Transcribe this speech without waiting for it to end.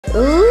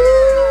Ooh.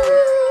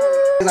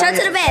 Turn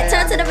to the back,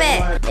 turn to the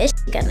back. That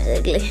shit kinda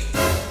ugly.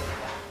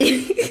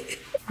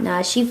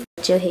 Nah, she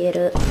fucked your head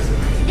up.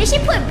 Did she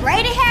put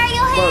braided hair in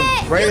your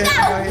head? You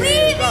got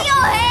weave in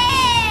your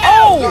head.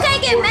 Oh! You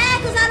can't get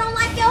mad because I don't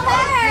like your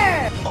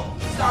hair.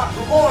 Stop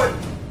recording.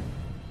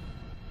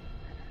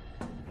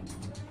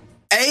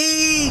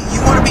 Hey,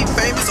 you want to be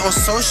famous on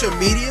social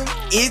media?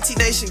 NT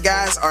Nation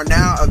guys are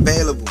now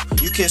available.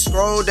 You can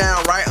scroll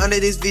down right under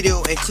this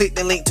video and click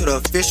the link to the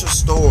official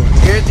store.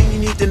 Everything you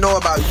need to know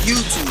about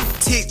YouTube,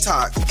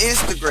 TikTok,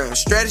 Instagram,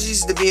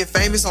 strategies to being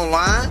famous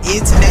online,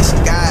 NT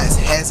Nation guys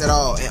has it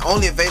all and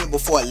only available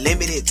for a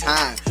limited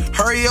time.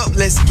 Hurry up,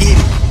 let's get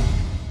it.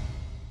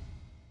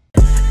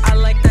 I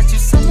like that you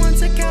someone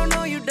to count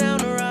on you down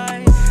the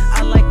ride.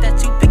 I like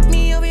that you pick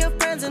me over your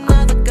friends and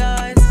other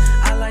guys.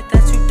 I like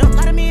that you don't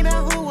lie to me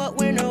about who, what,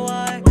 when, or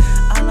why.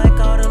 I like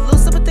all the little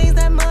simple things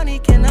that money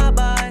cannot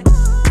buy.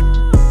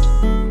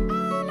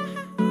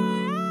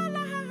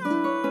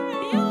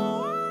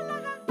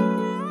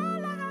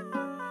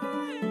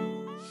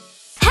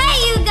 Hey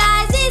you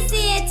guys, it's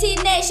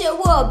NT Nation.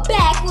 We're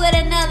back with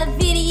another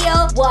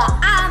video. Well,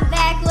 I'm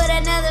back with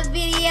another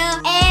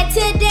video. And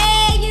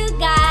today, you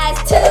guys,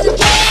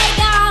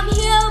 I'm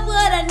here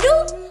with a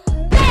new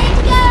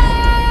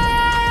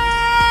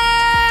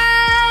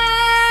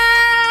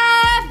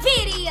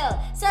video.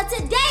 So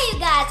today, you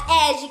guys,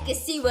 as you can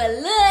see, what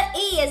Lil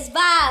E is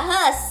by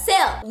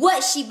herself.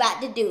 What she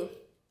about to do?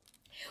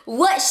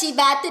 What she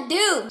about to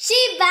do?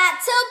 She about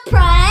to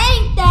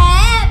prank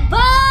that boy.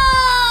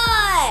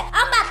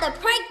 I'm about to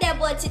prank that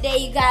boy today,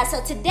 you guys.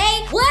 So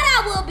today, what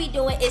I will be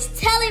doing is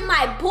telling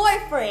my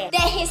boyfriend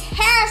that his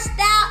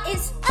hairstyle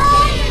is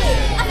ugly.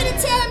 I'm gonna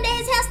tell him that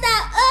his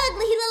hairstyle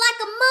ugly. He look like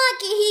a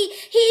monkey.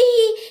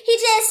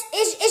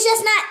 It's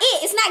just not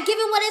it. It's not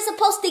giving what it's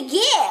supposed to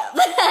give.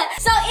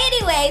 So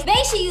anyways,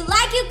 make sure you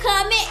like, you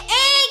comment,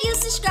 and you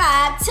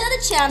subscribe to the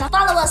channel.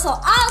 Follow us on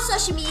all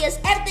social medias.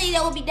 Everything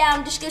that will be down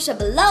in the description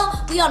below.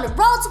 We on the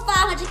road to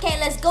 500K.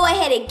 Let's go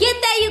ahead and get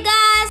there, you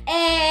guys.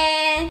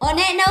 And on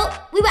that note,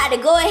 we about to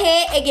go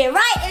ahead and get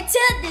right into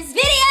this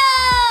video.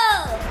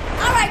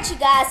 Alright, you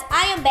guys,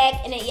 I am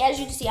back, and as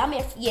you can see, I'm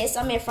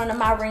in front of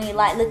my ring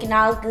light looking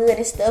all good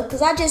and stuff,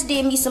 because I just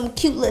did me some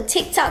cute little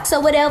TikToks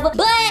or whatever.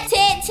 But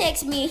Ted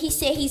texted me and he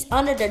said he's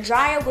under the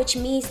dryer, which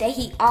means that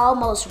he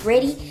almost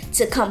ready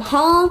to come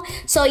home.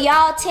 So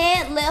y'all,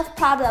 Ted left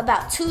probably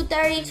about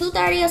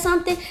 2:30 or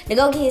something to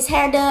go get his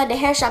hair done. The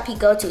hair shop he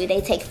go to,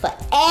 they take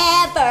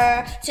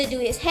forever to do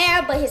his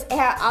hair, but his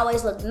hair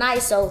always look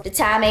nice, so the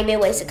time ain't been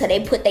wasted because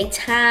they put their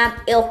time,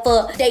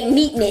 effort, their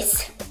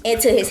neatness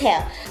into his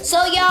hair.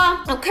 So y'all,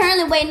 I'm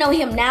currently waiting on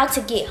him now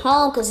to get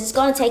home because it's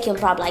gonna take him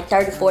probably like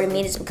 30-40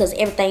 minutes because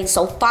everything's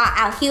so far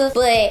out here,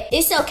 but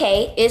it's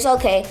okay, it's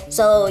okay.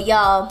 So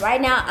y'all,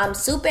 right now I'm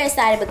super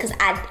excited because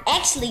I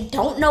actually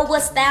don't know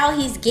what style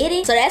he's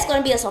getting, so that's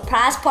gonna be a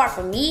surprise part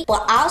for me,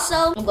 but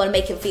also I'm gonna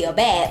make him feel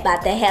bad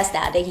about the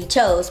hairstyle that he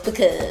chose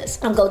because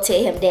I'm gonna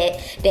tell him that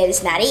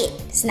it's not it,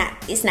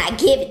 it's not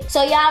giving.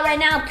 So y'all, right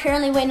now I'm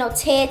currently waiting on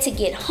Ted to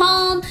get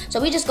home, so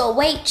we just go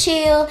wait,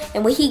 chill,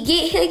 and when he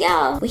get here,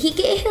 y'all,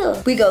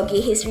 we go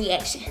get his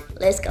reaction.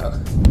 Let's go.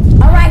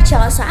 Alright,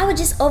 y'all, so I was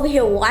just over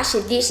here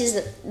washing dishes.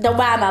 Don't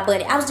mind my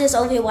buddy. I was just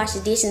over here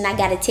washing dishes and I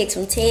got a text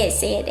from Ted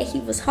saying that he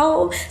was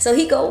home. So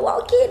he gonna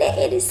walk in at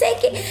any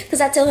second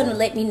because I told him to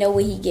let me know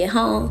when he get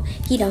home.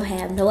 He don't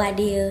have no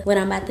idea what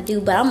I'm about to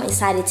do, but I'm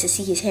excited to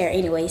see his hair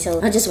anyway.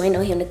 So I'm just waiting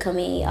on him to come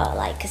in, y'all,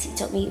 like, because he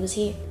told me he was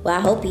here. Well, I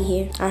hope he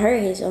here. I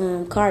heard his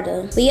car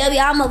done. But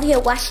yeah, I'm over here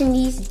washing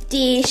these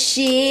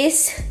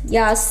dishes.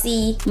 Y'all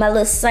see my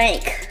little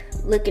sink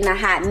looking a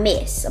hot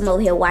mess. I'm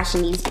over here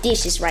washing these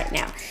dishes right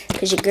now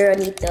because your girl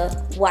need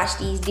to wash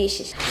these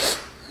dishes.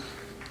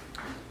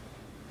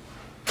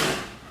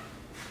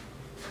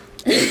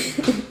 Hey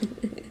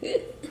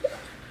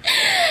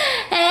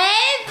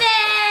babe,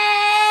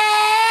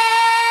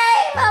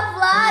 I'm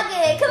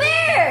vlogging. Come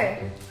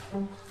here.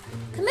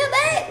 Come here,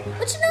 babe.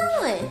 What you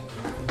doing?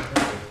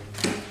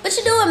 What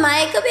you doing,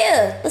 Mike? Come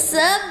here. What's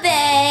up,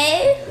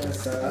 babe?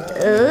 What's up?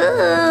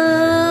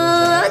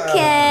 Ooh,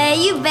 okay.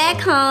 You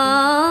back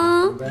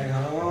home? Back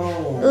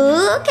home.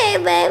 Ooh, okay,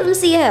 babe. Let me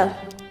see your hair.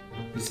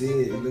 You see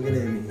it? You're looking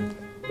at me.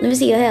 Let me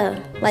see your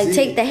hair. Like, See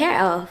take it? the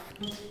hair off.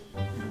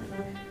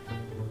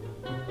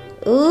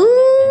 Ooh.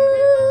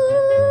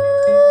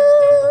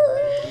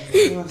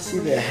 You want to see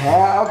the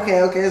hair? Okay.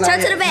 It's Turn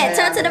like to the back.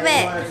 Turn to the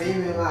back. You want to see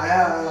me in my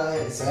hair?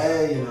 Like,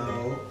 say, you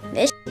know.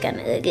 That shit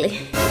kinda ugly.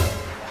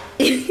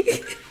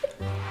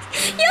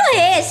 Your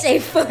head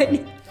shape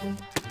funny.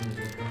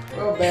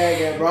 Go bag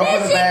that, bro.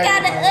 That shit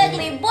kinda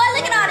ugly. Boy,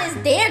 look at all this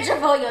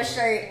dandruff on your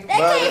shirt. That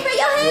came from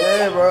your head?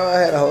 Yeah, bro. I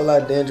had a whole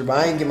lot of dandruff.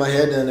 I ain't get my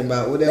hair done in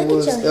about what that Look at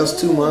was. your That was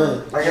 2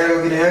 months. I gotta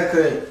go get a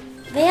haircut.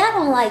 Man, I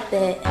don't like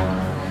that.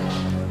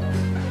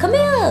 Come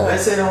here. I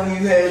said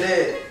when you had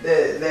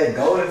that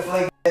golden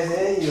flake ass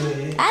head you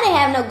had. I didn't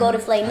have no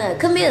golden flake none.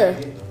 Come here.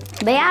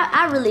 But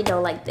I really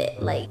don't like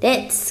that. Like,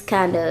 that's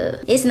kind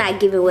of, it's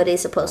not giving what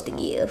it's supposed to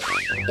give.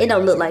 It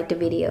don't look like the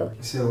video.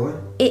 You said what?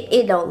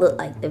 It don't look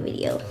like the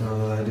video. You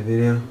don't like the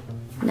video?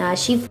 Nah,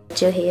 she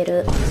fucked your head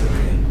up.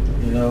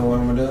 You know what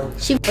I'm gonna do?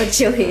 She fucked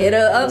your head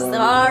up. I'm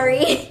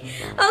sorry.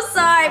 I'm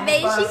sorry,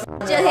 baby. She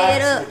fucked your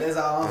head up. That's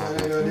all I'm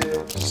gonna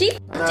do. She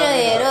fucked your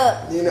head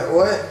up. You know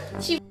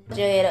what? She fucked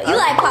your head up. You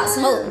like Pop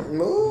Smoke.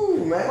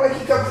 Move, man. Why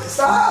you come to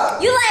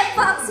stop? You like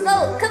Pop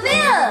Smoke. Come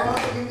here.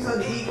 Give me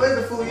something to eat.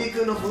 Where's the food? You ain't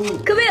cooking no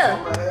food. Come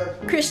here.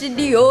 Christian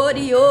Dior,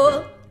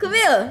 Dior. Come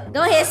here.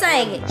 Go ahead,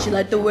 sing it. She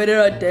like the way that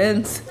I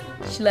dance.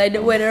 She like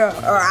the way that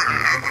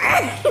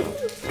I...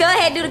 Go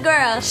ahead, do the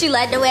girl. She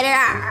like the way that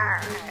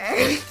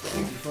I...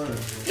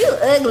 You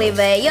ugly,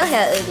 man. Your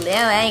hair ugly.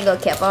 I ain't gonna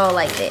cap on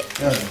like that.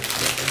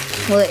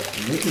 What?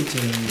 Look at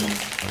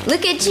you.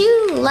 Look at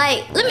you.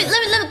 Like, let me,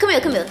 come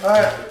here.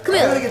 Alright. Come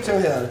here. Look at your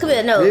hair. Come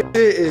here, no.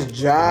 This is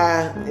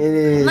dry. It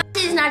is. My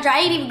shit is not dry. I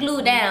ain't even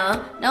glued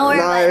down. Don't worry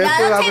about it.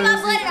 No, don't take my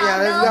butt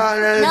off.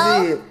 Let's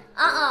see it.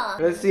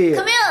 Let's see it.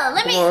 Come here.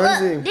 Let me on,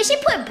 look. Did she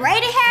put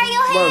braided hair in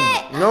your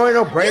head? No, ain't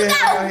no braided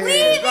hair. You got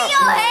weave in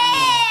your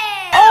head.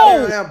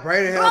 Oh!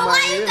 Braided hair. Bro, why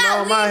you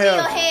got weave in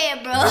your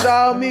head, bro? It's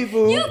all me,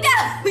 fool. You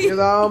got weave. It's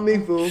all me,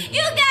 fool.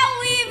 You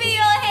got weave in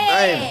your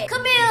head.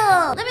 Come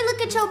here. Let me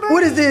look at your braid.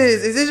 What is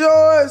this? Is this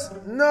yours?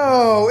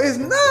 No, it's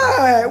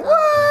not.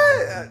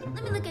 What?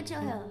 Let me look at your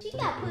hair. She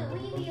got put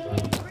weave in your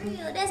head for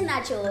real. That's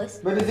not yours.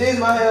 But this is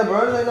my hair,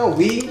 bro. There ain't no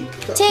weave.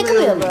 Ted, come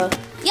here, bro.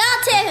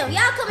 Y'all tell him.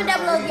 Y'all comment down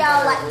below if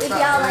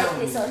y'all like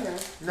this on him.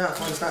 No,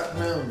 stop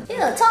playing.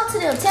 Yeah, talk to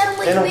them. Tell them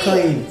what you Ain't no mean.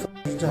 clean.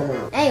 What you talking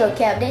about? I ain't gonna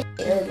cap that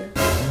shit ugly.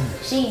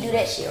 She ain't do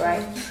that shit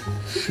right.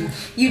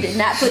 You did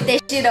not put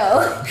that shit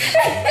on.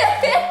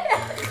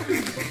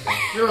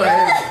 You're a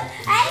hater.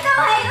 I ain't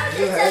gonna hate. I'm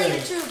just telling you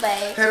the truth,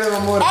 babe. Hater no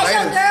more than As your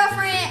haters.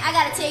 girlfriend, I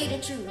gotta tell you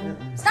the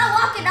truth. Stop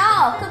walking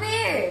off. Come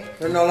here.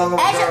 You're no longer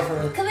my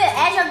girlfriend. Come here.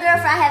 As your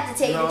girlfriend, I have to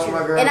tell you No, the my truth.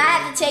 girlfriend. And I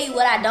have to tell you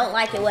what I don't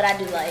like and what I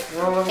do like.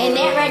 No, And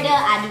that right there,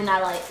 I do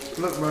not like.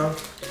 Look, bro.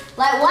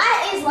 Like,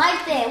 why is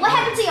like that? What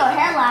happened to your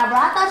hairline, bro?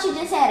 I thought you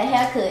just had a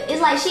haircut.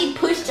 It's like she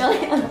pushed your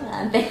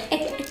hairline back.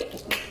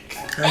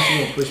 How she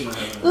gonna push my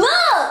hair?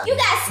 Look, you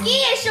got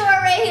skin short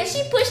right here.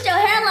 She pushed your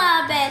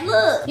hairline back.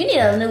 Look, you need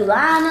a new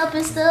lineup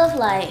and stuff.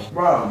 Like,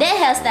 Bro. that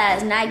hairstyle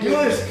is not good. You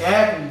is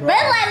capping, bro. But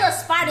it's like little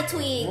spider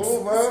twigs.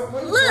 Oh, bro.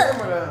 Put the Look,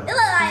 camera down. it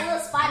look like little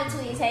spider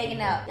twigs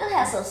hanging out. Your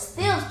hair so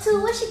stiff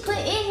too. What she put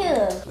in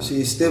here? See,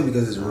 it's still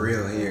because it's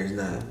real hair. It's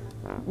not.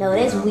 No,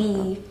 that's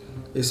weave.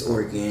 It's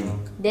organic.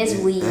 That's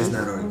weave. That's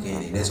not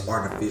organic. That's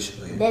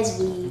artificial hair. That's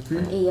weave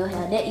in your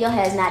hair. Your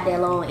hair's not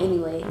that long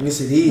anyway. Yes,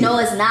 it is. No,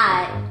 it's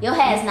not. Your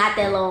hair's not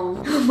that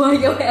long.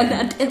 Your hair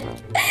not that long.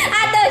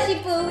 I know she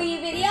put weave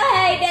in. Your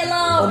hair ain't that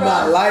long, On bro.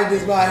 my life,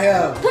 this is my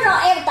hair. Put it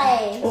on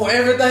everything. On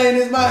everything,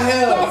 this is my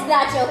hair. That's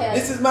not your hair.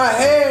 This is my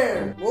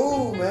hair.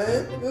 Move,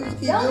 man. Just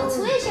keep Don't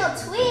doing. twist your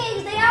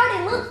twigs. They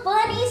already look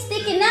funny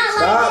sticking out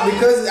Stop, like that.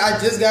 because I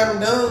just got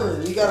them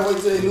done. You gotta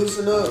wait till they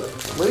loosen up.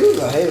 But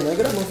you a hater, man.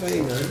 Get out my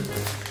face, man.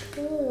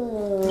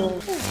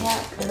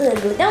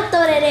 Ugly. Don't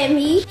throw that at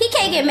me. He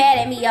can't get mad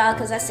at me, y'all,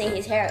 because I say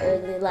his hair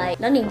ugly. Like,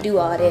 don't even do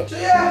all that.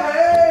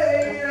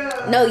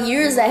 No,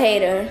 you're a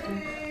hater.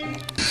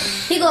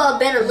 He got a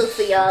better look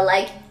for y'all.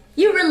 Like,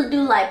 you really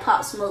do like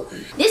Pop Smoke.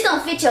 This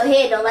don't fit your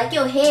head, though. Like,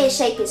 your head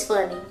shape is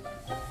funny.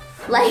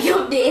 Like,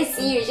 you're dead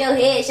serious. Your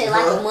head shape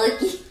like a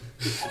monkey.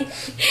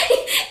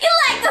 You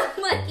like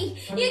a monkey.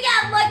 You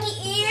got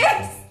monkey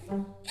ears.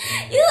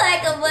 You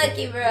like a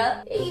monkey,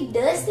 bro. You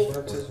dusty.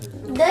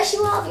 Dust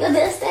you off your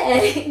dust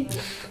tag.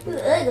 You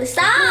ugly.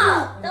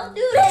 Stop. Don't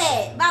do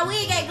that. My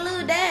wig ain't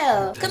glued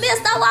down. Come here,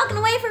 stop walking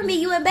away from me.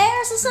 You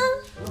embarrassed or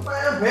something?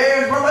 I'm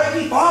embarrassed, bro. Why you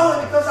keep following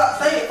me? Because I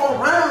say it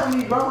around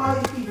me, bro. Why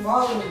you keep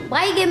following me?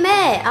 Why you get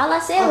mad? All I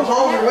said I'm was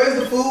hungry. Where's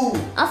the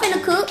food? I'm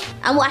finna cook.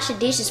 I'm washing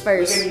dishes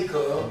first. Look at me,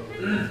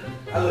 cuz.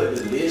 I look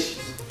delicious.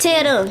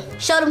 Tell them.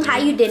 Show them how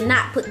you did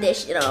not put that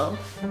shit on.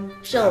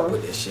 Show I them.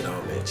 put that shit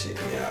on, man. Check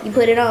me out. You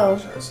put it on.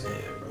 That's what I'm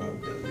saying,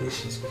 bro.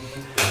 Delicious.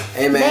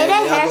 Hey, man. Babe,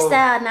 that y'all go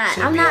hairstyle not.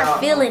 check I'm me not out.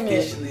 feeling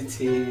it.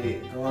 Officially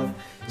Ted. Go on,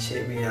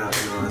 check me out.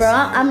 You know what Bro,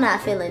 I'm saying? I'm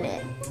not feeling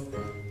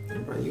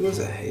that. Bro, you was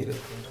a hater.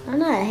 I'm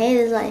not a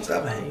hater. Like,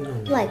 Stop hating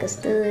on me. like a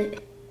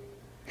stud.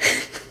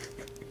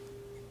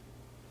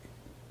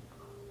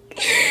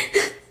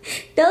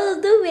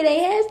 Those do be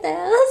their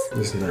hairstyles.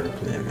 It's not a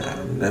plan,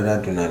 man.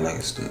 I do not like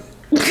a stud.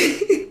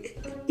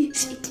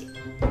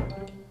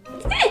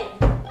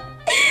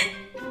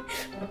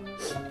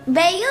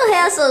 Babe, your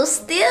hair so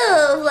stiff.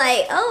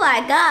 Like, oh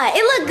my God.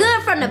 It look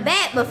good from the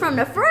back, but from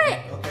the front.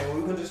 Okay, well,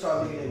 we can just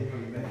start looking at you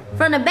from the back.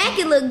 From the back,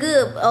 it look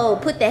good. Oh,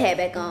 put that hat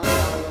back on.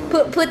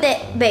 Put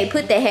that, babe,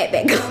 put that hat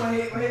back on. My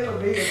head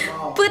look big and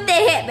small. Put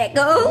that hat back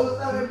on.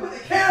 Put the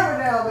camera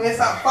down, man.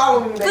 Stop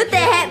following me. Put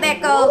that hat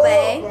back on,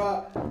 babe.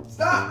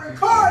 Stop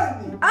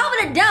recording me.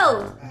 Open the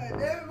door.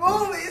 Damn,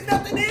 move it. It's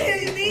nothing in here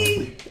you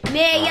need.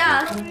 Man,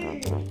 y'all,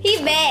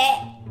 he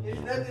mad. It's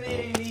nothing in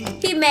here you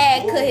need. He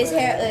mad cause his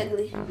hair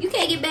ugly. You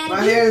can't get mad My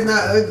at me. hair is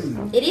not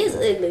ugly. It is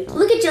ugly.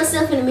 Look at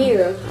yourself in the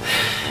mirror.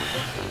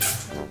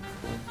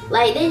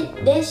 Like,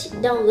 that shit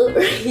don't look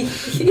right.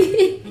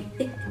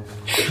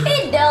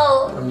 It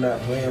don't. I'm not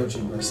playing with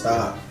you, bro.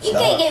 Stop. You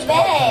can't get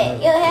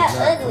mad. Your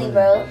hair ugly,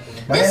 bro.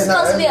 This is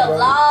supposed to be a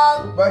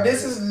vlog. But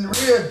this is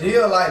real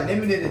deal, like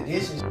limited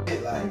edition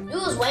shit. Like We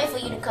was waiting for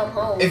you to come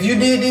home. if you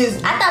did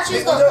this, I thought you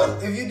was gonna.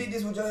 If you did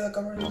this, would your hair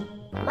come around?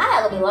 My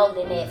hair gonna be longer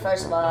than that.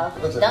 First of all,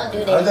 don't do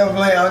I'm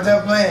that.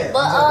 just playing.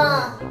 But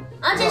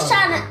I'm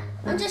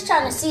just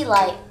trying to see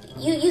like.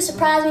 You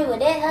surprised me with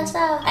that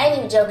hairstyle? I ain't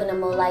even joking no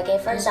more. Like,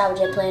 at first I was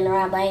just playing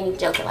around, but I ain't even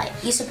joking. Like,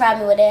 you surprised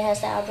me with that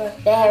hairstyle, bro?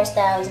 That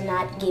hairstyle is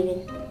not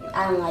giving.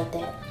 I don't like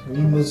that. You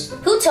must.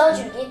 Who told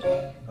you to get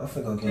that? I'm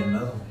finna go get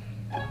another one.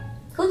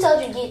 Who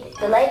told you to get it?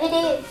 The lady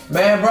did?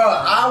 Man, bro,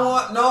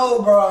 I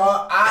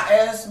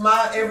asked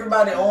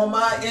everybody on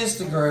my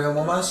Instagram,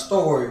 on my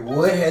story,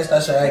 what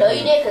hairstyle should I get? No,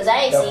 you did, because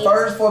I ain't seen The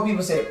first 4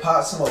 people said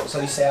Pop Smoke. So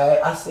you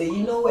say, I said,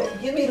 you know what?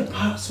 Give me the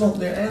Pop Smoke.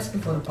 They're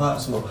asking for the Pop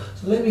Smoke.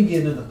 So let me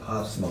get into the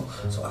Pop Smoke.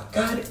 So I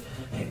got it.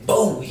 And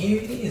boom,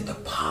 here it is, the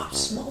Pop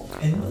Smoke.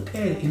 And look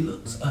at it. It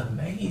looks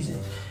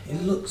amazing.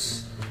 It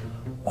looks,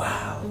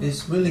 wow.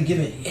 It's really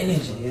giving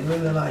energy. It's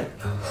really like...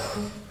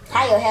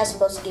 How your hair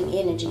supposed to give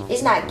energy?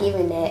 It's not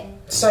giving that.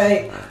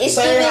 Same how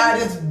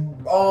this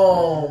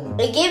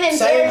It giving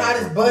same how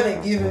this bunny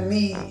giving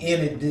me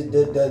energy,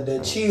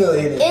 the chill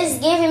energy. It's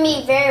giving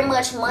me very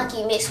much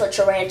monkey mixed with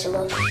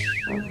tarantula.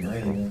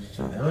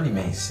 That only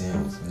makes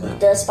sense.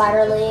 The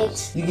spider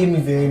legs. You give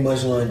me very much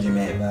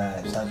laundromat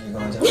vibes. Stop you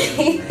going to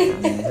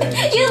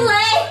You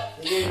lame.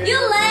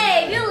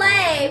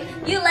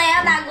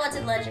 I'm not going to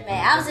the laundromat.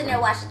 I was in there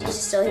washing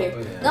dishes still here.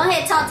 Go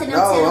ahead, talk to them.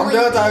 No, I'm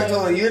done talking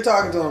to him. You're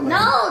talking to him. Man.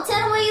 No, tell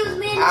them where you was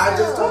being. I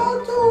just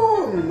talked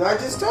to him. I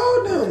just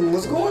told them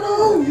what's going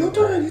on. Your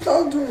turn. You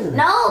talking to him.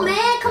 No,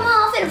 man, come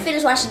on. I'm finna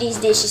finish washing these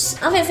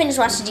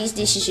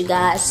dishes. You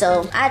guys.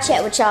 So I'll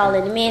chat with y'all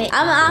in a minute.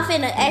 I'm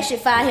finna actually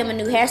find him a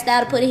new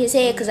hairstyle to put in his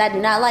head because I do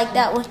not like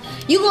that one.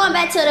 You going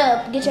back to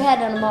the get your hair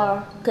done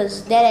tomorrow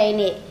because that ain't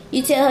it.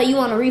 You tell her you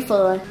want a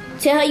refund.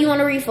 Tell her you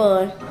want a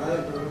refund.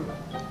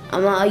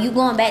 You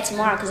going back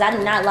tomorrow because I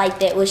do not like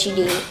that what she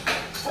did.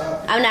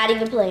 I'm not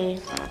even playing.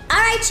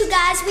 Alright, you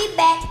guys, we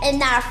back and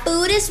our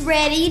food is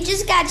ready. You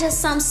just got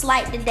some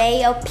slight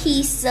today, a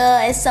pizza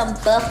and some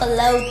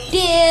buffalo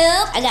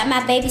dip. I got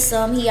my baby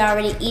some. He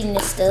already eating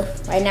this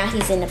stuff. Right now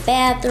he's in the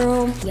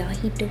bathroom. Y'all,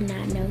 he do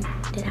not know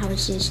that I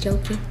was just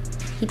joking.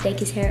 He think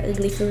his hair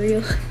ugly for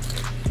real.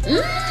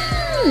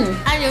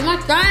 I did my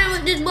thing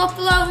with this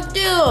buffalo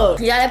dip.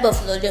 Yeah, that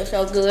buffalo dip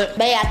so good.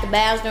 Baby out the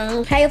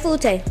bathroom. How your food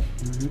taste?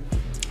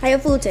 How your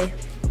food taste?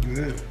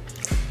 Good.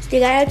 Still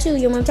got attitude,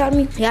 you wanna talk to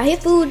me? Y'all, his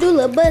food do a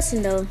little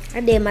busting though.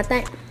 I did my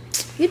thing.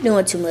 You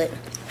doing too much.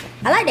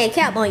 I like that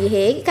cap on your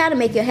head. It kinda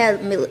make your hair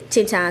look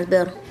 10 times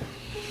better.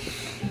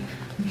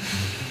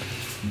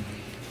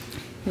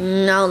 I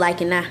don't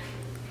like it now.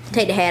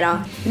 Take the hat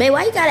off. Babe,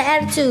 why you got an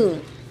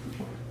attitude?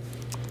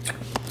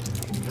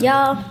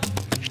 Y'all,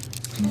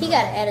 he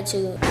got an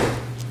attitude.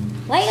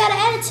 Why you got an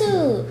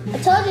attitude? I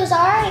told you it's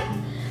alright.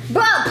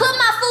 Bro, put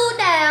my food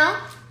down.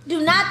 Do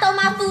not throw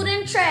my food in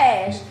the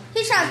trash.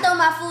 He trying to throw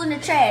my food in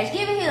the trash.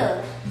 Give it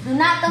here. Do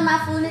not throw my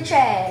food in the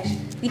trash.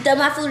 You throw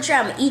my food in the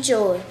trash, I'm gonna eat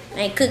yours.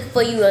 I ain't cooking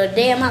for you a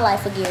day in my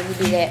life again if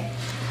you do that.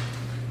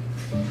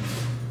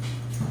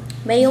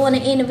 Man, you wanna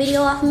end the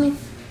video off of me?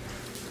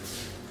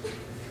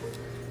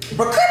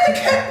 But cut the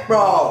camera,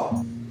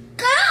 bro.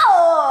 Go!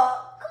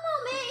 Come on,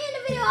 man, end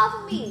the video off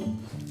of me.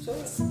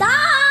 Stop!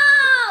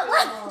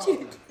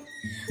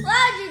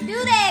 Why'd you do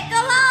that?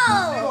 Come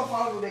on! You don't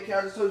follow with that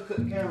camera, just so you cut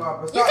the camera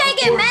off. You can't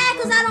get mad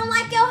because I don't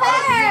like your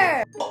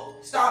hair.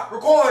 Stop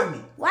recording me.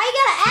 Why you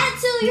got an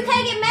attitude? You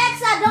can't get mad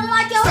because I don't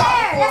like your Stop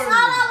hair. That's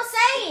recording all I was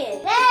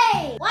saying.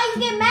 Hey, why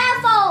you get mad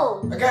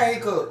for? I got a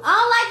hiccup. I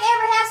don't like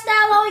every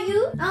hairstyle on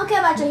you. I don't care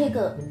about your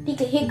hiccup. He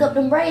can hiccup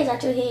them braids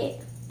out your head.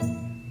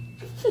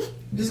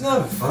 It's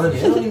not funny.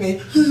 I don't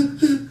even.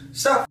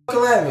 Stop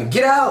fucking laughing.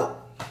 Get out.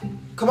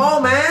 Come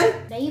on, man.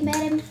 Now you mad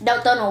at me?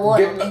 Don't throw no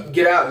water on me.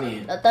 Get out,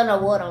 man. Don't throw no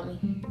water on me.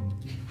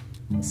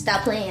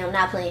 Stop playing. I'm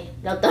not playing.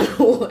 Don't throw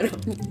no water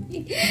on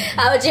me.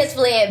 I was just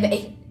playing,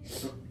 babe.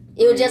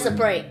 It was just a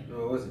prank. No,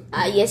 it wasn't.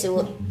 Yes, it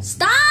was.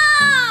 Stop!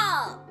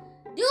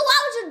 Dude, why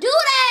would you do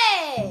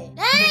that?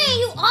 Dang,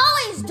 you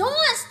always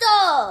doing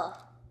stuff.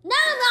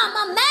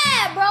 I'm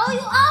mad, bro. You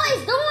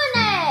always doing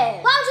that.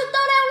 Why would you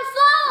throw that on the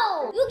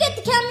floor? You get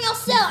the camera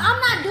yourself. I'm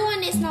not doing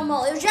this no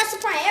more. It was just a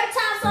prank. Every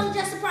time something's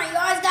just a prank, you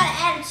always got an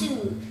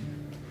attitude.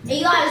 And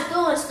you always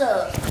doing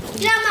stuff.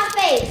 Get out my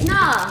face.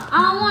 Nah, I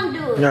don't want to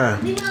do it. Nah.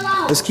 Leave me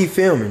alone. Let's keep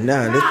filming.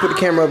 Let's put the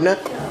camera up now.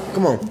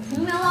 Come on. Leave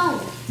me alone.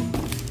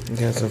 I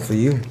got something for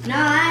you. No,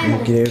 I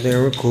ain't. Get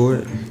everything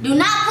recorded. Do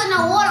not put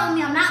no water on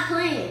me. I'm not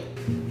playing.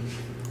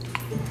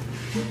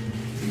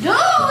 Dude!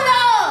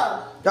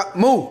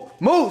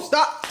 Move.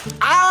 Stop.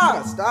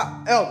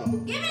 Stop. Elder.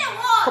 Give me the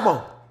water. Come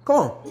on.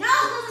 No,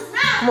 because it's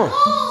not Come on.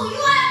 food. You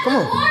have to Come put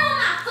on. water on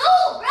my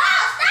food, bro.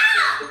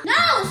 Stop. No,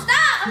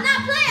 stop. I'm not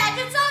playing. I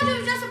just told you it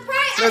was just a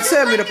prank. Now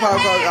tell me the pop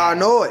sauce. I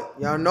know it.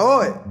 Y'all know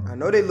it. I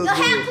know they look Your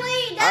good. hair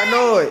clean, I dang.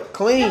 know it.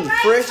 Clean. Your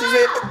braids Fresh as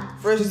hell. long.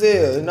 Fresh as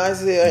hell. It's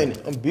nice as hell, ain't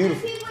it? I'm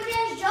beautiful. People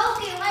just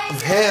joking. Why you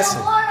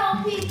handsome. put water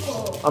on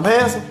people? I'm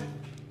handsome.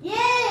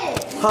 Yeah.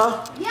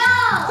 Huh? Yo.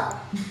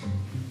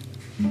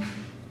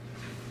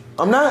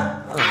 I'm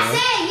not. I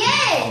said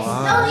yes.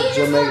 Wow. No, you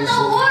just want to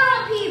throw water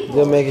on people.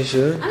 Just making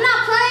sure. I'm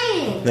not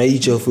playing. Now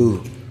eat your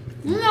food.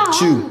 No.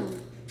 Chew.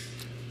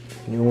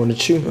 You want to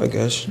chew? I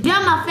guess. Get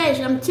on my face.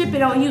 I'm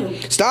tipping on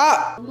you.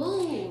 Stop.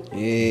 Move.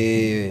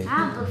 Yeah.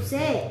 I'm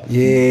upset.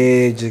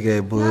 Yeah, just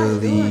got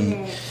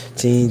bullied.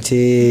 Teen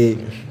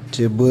Ted.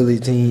 Just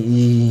bullied Teen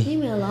E. Leave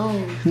me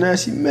alone. Now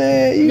she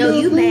mad. No,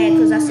 you mad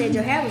because I said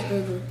your hair was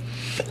ugly.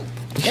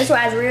 That's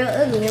why it's real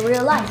ugly in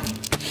real life.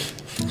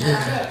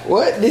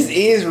 What? This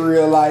is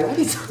real life. What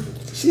are you talking?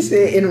 She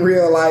said in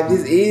real life,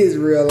 this is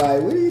real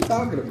life. What are you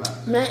talking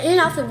about? Man, end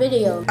off the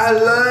video. I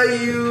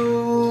love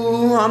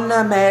you. I'm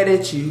not mad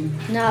at you.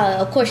 No,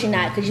 of course you're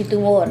not because you threw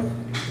water.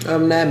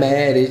 I'm not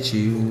mad at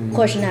you. Of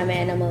course you're not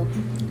mad no more.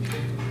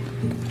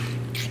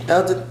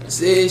 Ethel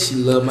said she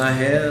love my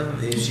hair.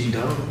 If she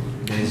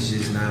don't, that's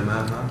just not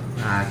my fault.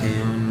 I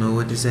can't know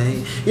what to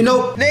say. You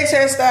know, next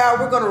hairstyle,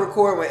 we're going to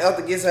record when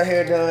Ethel gets her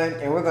hair done.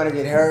 And we're going to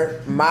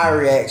get my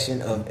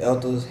reaction of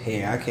Ethel's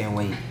hair. I can't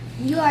wait.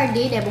 You already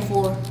did that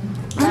before.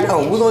 I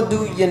know. We're going to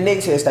do your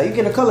next hairstyle. You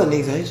getting a color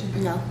next, ain't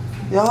you? No.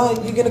 Yeah,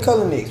 you get a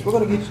color next. We're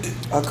going to get you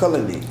a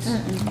color next.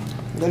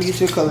 We're going to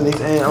get you a color next.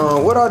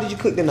 And what all did you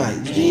cook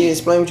tonight? Did you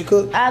explain what you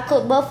cooked? I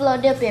cooked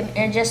buffalo dip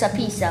and just a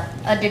pizza,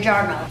 a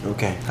DiGiorno.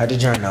 Okay. How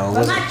did you know?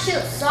 But my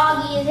chips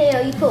soggy as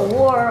hell. You put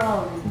water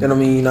on them. That don't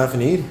mean you're not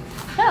finna eat it.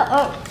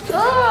 Hell,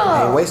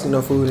 I ain't wasting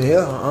no food in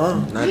here.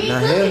 Not here.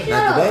 Not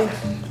today.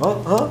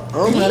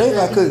 Now they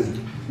got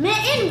cooking.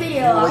 Man, in the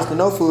video. You ain't wasting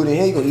no food in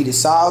here. You gonna eat it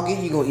soggy.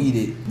 You gonna eat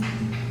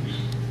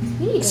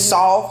it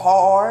soft,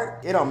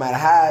 hard. It don't matter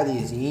how it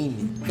is. You eat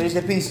it. Finish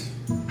that piece.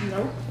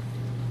 No.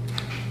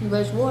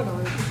 There's water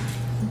on it.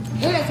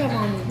 Here they come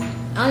on me.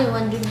 I don't even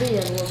want to do the video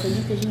anymore because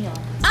you pissed me off.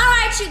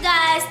 Alright, you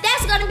guys.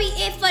 That's going to be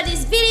it for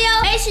this video.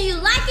 Make sure you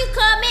like, you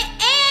comment,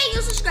 and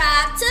you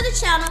subscribe to the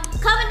channel.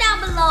 Comment down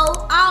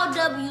below all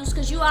W's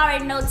because you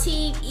already know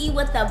Team E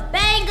with the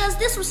bangers.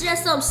 This was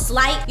just some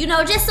slight,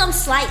 just some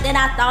slight that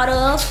I thought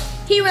of.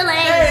 He really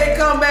ain't. Hey,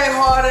 come back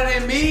harder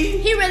than me.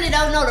 He really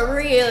don't know the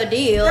real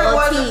deal That of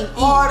wasn't Team E.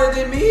 harder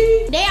than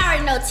me. They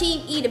already know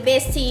Team E the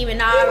best team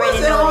and I It already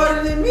wasn't know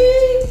harder that. than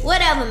me.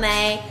 Whatever,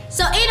 man.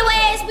 So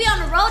anyways, we on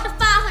the road to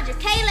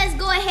 500K. Let's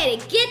go ahead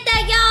and get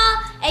that,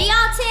 y'all. And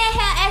y'all tell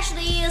how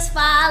actually is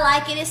fire. I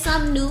like it. It's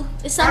something new.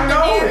 It's something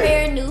very,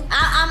 very new.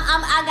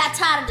 I got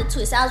tired of the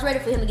twist. I was ready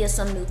for him to get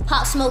something new.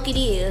 Pop Smoke it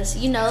is,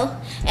 And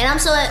I'm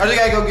so. I just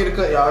gotta go get a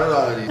cut, y'all. That's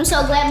all it is. I'm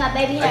so glad my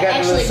baby hair I got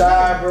actually. the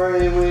side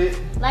braid with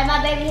it. Like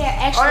my baby hair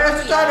actually. Oh,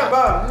 that's the tight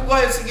about. Let me go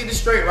ahead and get this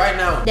straight right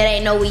now. That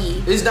ain't no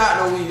weed. It's not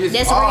no weed. It's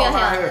That's all real my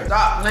hair. hair.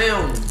 Stop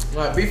playing with me.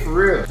 Like, be for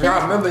real.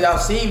 Y'all remember y'all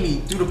seen me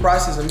through the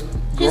process of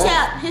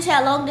His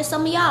hair longer than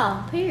some of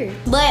y'all, period.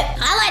 But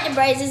I like the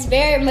braids. It's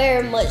very,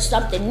 very much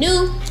something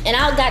new. And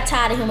I got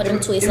tired of him with them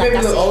twists. It Like made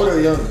I me look said. older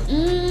or younger.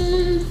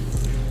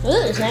 You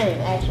look the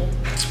same, actually.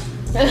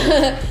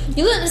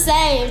 You look the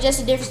same,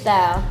 just a different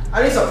style.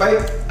 I need some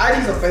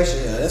facial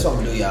hair. That's what I'm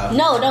gonna do, y'all.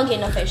 No, don't get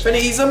no facial. I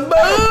need some booty.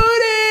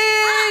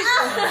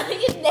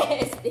 You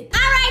nasty.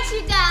 Alright,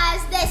 you guys,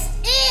 that's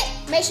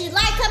it. Make sure you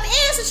like, comment,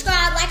 and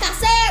subscribe. Like I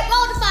said,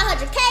 roll to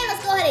 500K.